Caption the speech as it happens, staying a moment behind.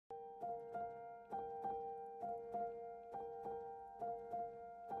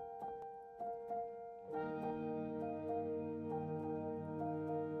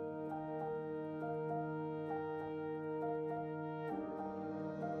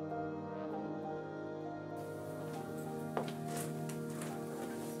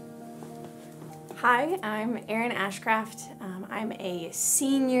Hi, I'm Erin Ashcraft. I'm a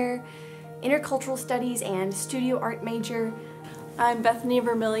senior intercultural studies and studio art major. I'm Bethany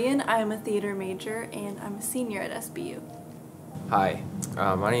Vermillion. I'm a theater major and I'm a senior at SBU. Hi,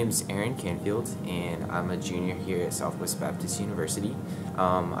 my name is Aaron Canfield and I'm a junior here at Southwest Baptist University.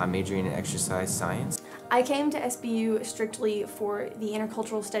 I'm majoring in exercise science. I came to SBU strictly for the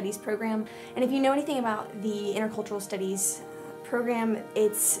intercultural studies program, and if you know anything about the intercultural studies program,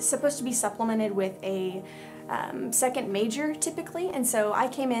 it's supposed to be supplemented with a second major typically, and so I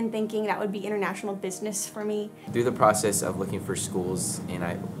came in thinking that would be international business for me. Through the process of looking for schools, and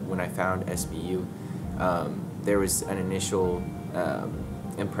when I found SBU, there was an initial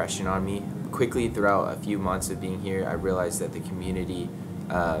impression on me. Quickly, throughout a few months of being here, I realized that the community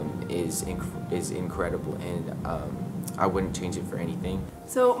is incredible, and I wouldn't change it for anything.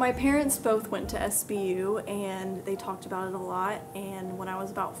 So my parents both went to SBU and they talked about it a lot, and when I was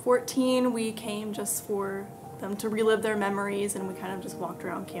about 14 we came just for them to relive their memories, and we kind of just walked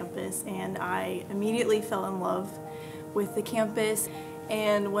around campus, and I immediately fell in love with the campus.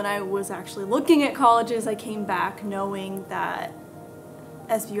 And when I was actually looking at colleges, I came back knowing that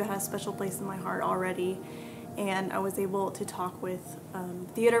SBU had a special place in my heart already, and I was able to talk with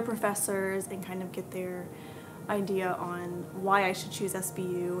theater professors and kind of get their idea on why I should choose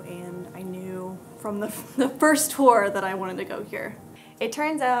SBU, and I knew from the first tour that I wanted to go here. It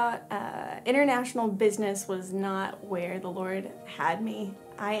turns out international business was not where the Lord had me.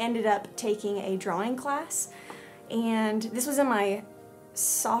 I ended up taking a drawing class, and this was in my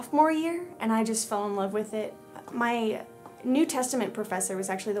sophomore year, and I just fell in love with it. My New Testament professor was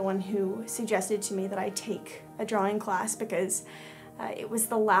actually the one who suggested to me that I take a drawing class because it was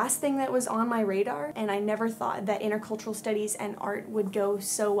the last thing that was on my radar, and I never thought that intercultural studies and art would go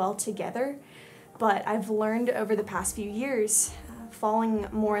so well together. But I've learned over the past few years, falling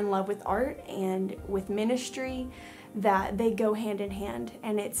more in love with art and with ministry, that they go hand in hand,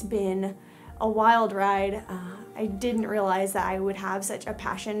 and it's been a wild ride. I didn't realize that I would have such a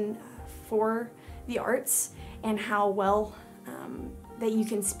passion for the arts and how well that you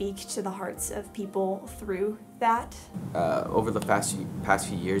can speak to the hearts of people through that. Over the past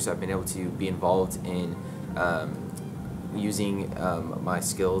few years, I've been able to be involved in using my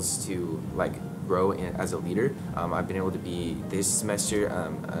skills to grow as a leader. I've been able to be this semester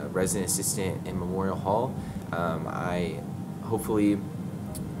a resident assistant in Memorial Hall. I hopefully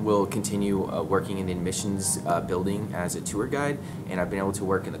will continue working in the admissions building as a tour guide, and I've been able to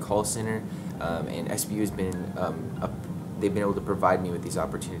work in the call center, and SBU has been they've been able to provide me with these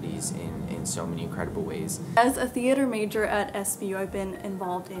opportunities in so many incredible ways. As a theater major at SBU, I've been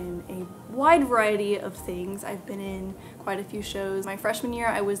involved in a wide variety of things. I've been in quite a few shows. My freshman year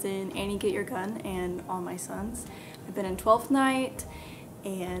I was in Annie Get Your Gun and All My Sons. I've been in 12th Night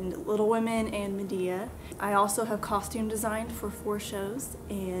and Little Women and Medea. I also have costume designed for 4 shows,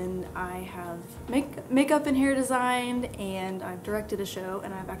 and I have makeup and hair designed, and I've directed a show,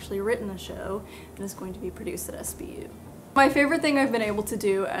 and I've actually written a show that is going to be produced at SBU. My favorite thing I've been able to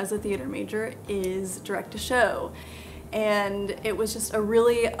do as a theater major is direct a show, and it was just a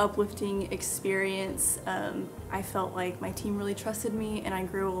really uplifting experience. I felt like my team really trusted me, and I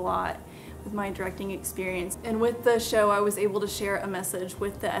grew a lot with my directing experience. And with the show, I was able to share a message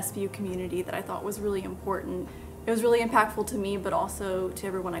with the SBU community that I thought was really important. It was really impactful to me, but also to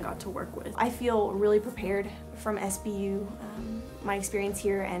everyone I got to work with. I feel really prepared from SBU, my experience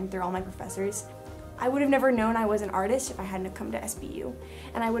here and through all my professors. I would have never known I was an artist if I hadn't come to SBU,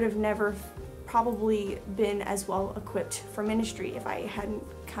 and I would have never probably been as well equipped for ministry if I hadn't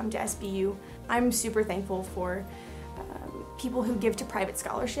come to SBU. I'm super thankful for people who give to private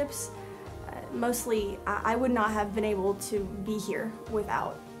scholarships. Mostly, I would not have been able to be here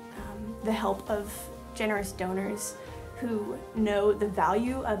without the help of generous donors who know the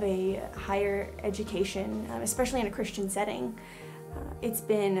value of a higher education, especially in a Christian setting. It's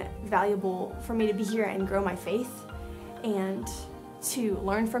been valuable for me to be here and grow my faith, and to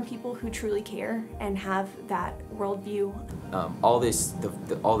learn from people who truly care and have that worldview. All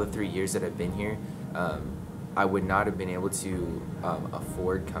the 3 years that I've been here, I would not have been able to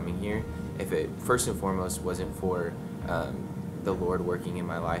afford coming here if it first and foremost wasn't for the Lord working in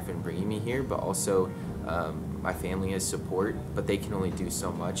my life and bringing me here, but also my family has support, but they can only do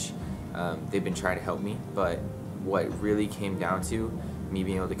so much. They've been trying to help me, but what really came down to me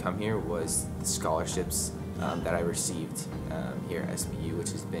being able to come here was the scholarships that I received here at SBU,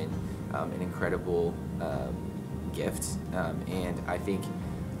 which has been an incredible gift, and I think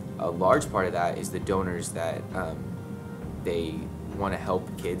a large part of that is the donors that they want to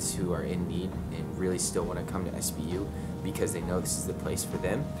help kids who are in need and really still want to come to SBU because they know this is the place for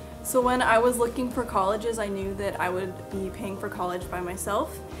them. So when I was looking for colleges, I knew that I would be paying for college by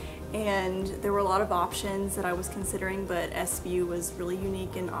myself, and there were a lot of options that I was considering, but SBU was really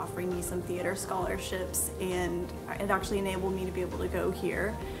unique in offering me some theater scholarships, and it actually enabled me to be able to go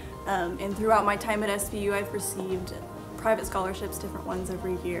here. And throughout my time at SBU, I've received private scholarships, different ones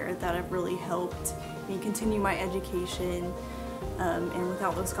every year, that have really helped me continue my education, and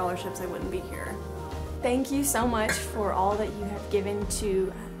without those scholarships I wouldn't be here. Thank you so much for all that you have given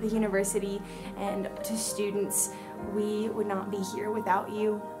to the university and to students. We would not be here without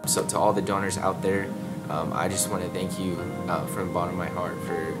you. So to all the donors out there, I just want to thank you from the bottom of my heart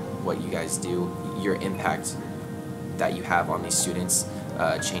for what you guys do. Your impact that you have on these students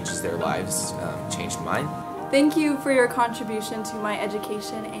changes their lives, changed mine. Thank you for your contribution to my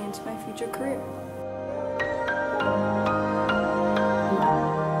education and to my future career.